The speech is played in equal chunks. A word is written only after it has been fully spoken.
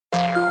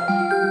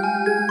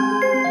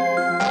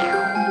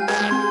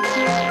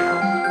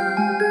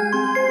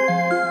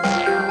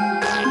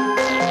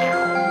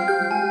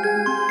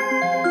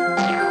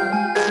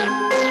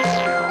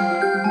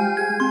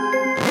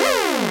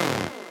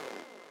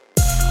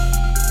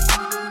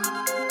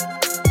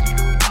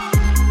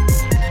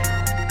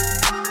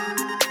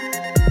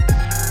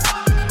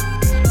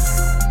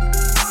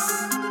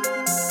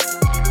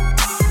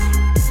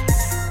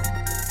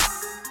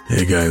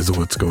guys,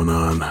 what's going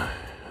on?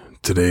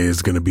 Today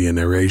is going to be a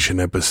narration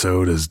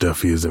episode as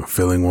Duffy isn't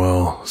feeling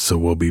well, so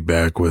we'll be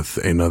back with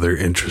another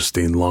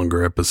interesting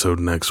longer episode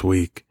next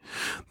week.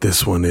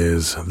 This one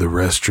is The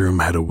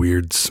Restroom Had a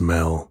Weird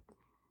Smell.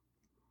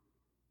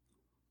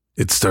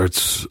 It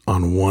starts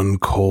on one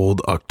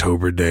cold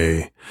October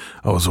day.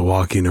 I was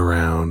walking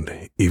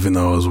around. Even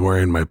though I was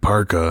wearing my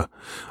parka,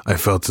 I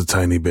felt a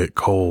tiny bit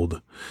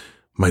cold.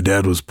 My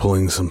dad was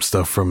pulling some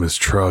stuff from his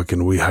truck,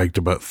 and we hiked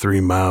about 3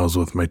 miles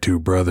with my 2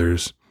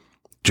 brothers.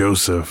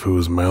 Joseph, who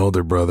was my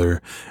older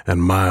brother,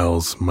 and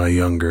Miles, my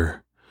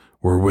younger,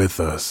 were with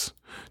us.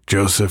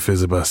 Joseph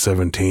is about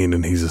 17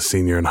 and he's a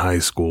senior in high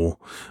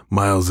school.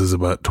 Miles is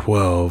about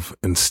 12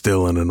 and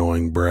still an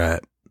annoying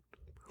brat.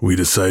 We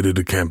decided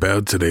to camp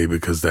out today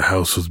because the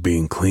house was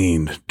being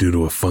cleaned due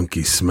to a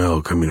funky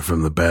smell coming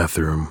from the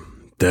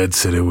bathroom. Dad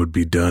said it would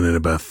be done in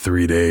about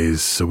 3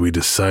 days, so we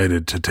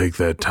decided to take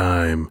that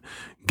time,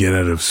 get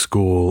out of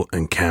school,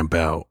 and camp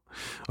out.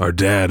 Our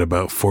dad,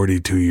 about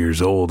 42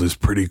 years old, is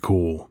pretty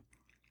cool.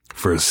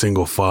 For a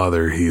single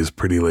father, he is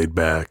pretty laid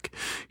back.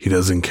 He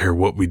doesn't care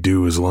what we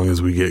do as long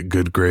as we get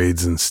good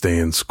grades and stay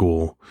in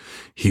school.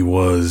 He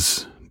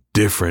was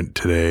different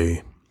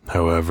today,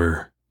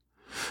 however.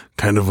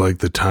 Kind of like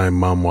the time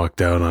Mom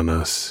walked out on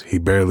us. He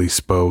barely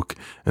spoke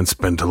and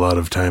spent a lot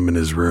of time in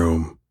his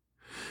room.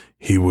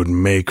 He would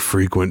make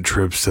frequent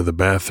trips to the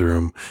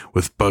bathroom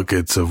with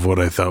buckets of what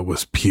I thought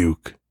was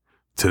puke.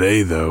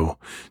 Today, though,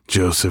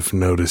 Joseph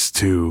noticed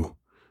too,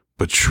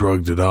 but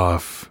shrugged it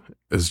off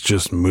as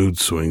just mood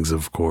swings,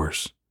 of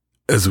course.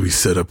 As we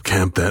set up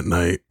camp that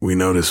night, we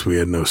noticed we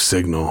had no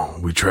signal.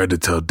 We tried to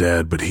tell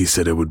Dad, but he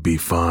said it would be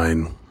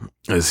fine,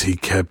 as he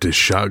kept his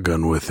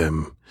shotgun with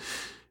him.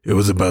 It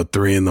was about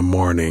 3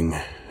 a.m,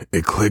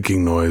 a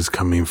clicking noise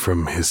coming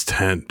from his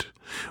tent.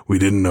 We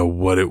didn't know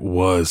what it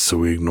was, so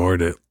we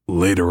ignored it.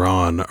 Later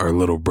on, our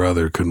little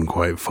brother couldn't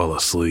quite fall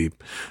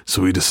asleep,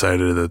 so we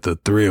decided that the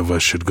 3 of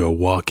us should go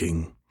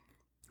walking.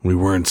 We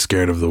weren't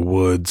scared of the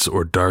woods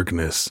or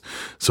darkness,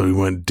 so we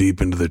went deep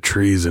into the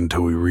trees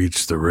until we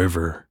reached the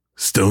river.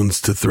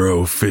 Stones to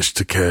throw, fish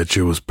to catch,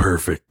 it was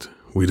perfect.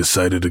 We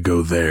decided to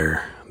go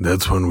there.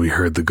 That's when we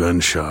heard the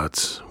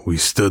gunshots. We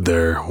stood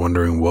there,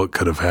 wondering what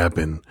could have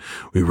happened.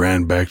 We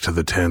ran back to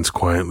the tents,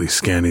 quietly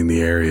scanning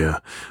the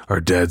area. Our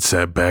dad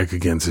sat back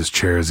against his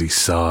chair as he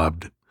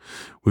sobbed.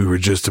 We were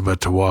just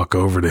about to walk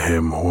over to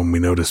him when we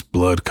noticed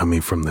blood coming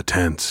from the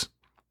tents.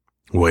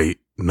 Wait,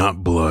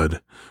 not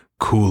blood.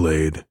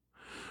 Kool-Aid.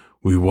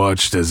 We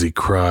watched as he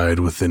cried.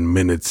 Within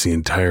minutes, the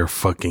entire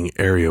fucking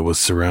area was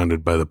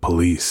surrounded by the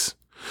police.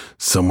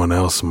 Someone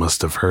else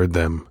must have heard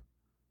them.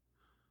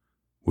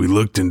 We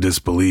looked in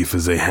disbelief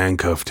as they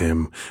handcuffed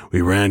him.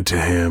 We ran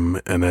to him,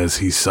 and as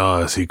he saw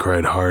us, he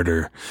cried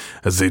harder.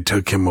 As they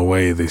took him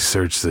away, they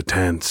searched the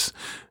tents.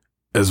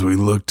 As we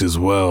looked as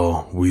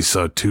well, we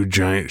saw 2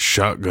 giant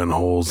shotgun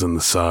holes in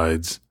the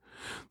sides.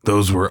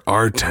 Those were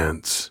our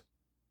tents.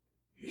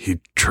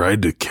 He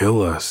tried to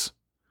kill us.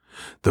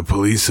 The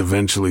police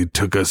eventually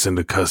took us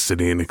into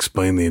custody and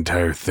explained the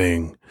entire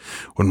thing.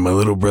 When my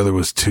little brother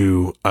was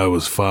 2, I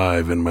was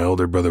 5, and my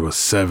older brother was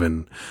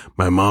 7,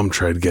 my mom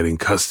tried getting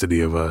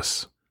custody of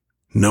us.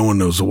 No one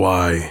knows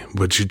why,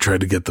 but she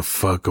tried to get the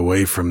fuck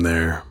away from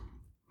there.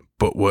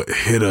 But what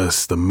hit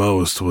us the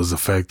most was the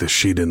fact that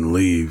she didn't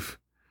leave.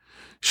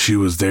 She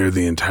was there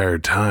the entire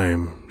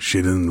time.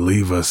 She didn't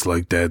leave us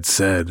like Dad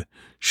said.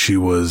 She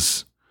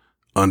was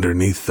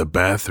underneath the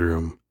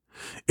bathroom.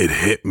 It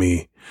hit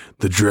me.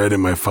 The dread in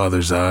my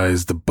father's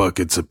eyes, the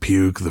buckets of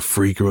puke, the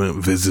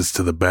frequent visits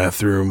to the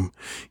bathroom.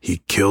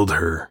 He killed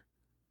her.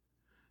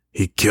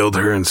 He killed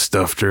her and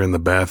stuffed her in the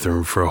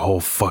bathroom for a whole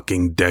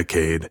fucking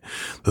decade.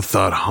 The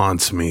thought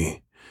haunts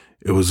me.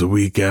 It was a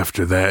week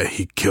after that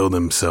he killed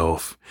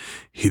himself.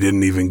 He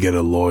didn't even get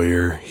a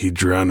lawyer. He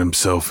drowned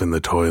himself in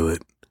the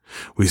toilet.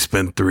 We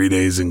spent 3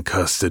 days in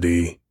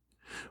custody.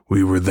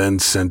 We were then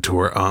sent to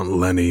our Aunt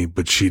Lenny,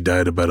 but she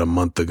died about a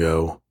month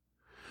ago.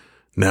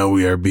 Now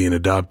we are being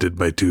adopted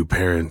by 2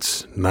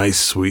 parents. Nice,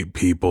 sweet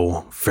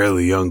people,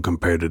 fairly young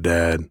compared to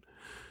Dad.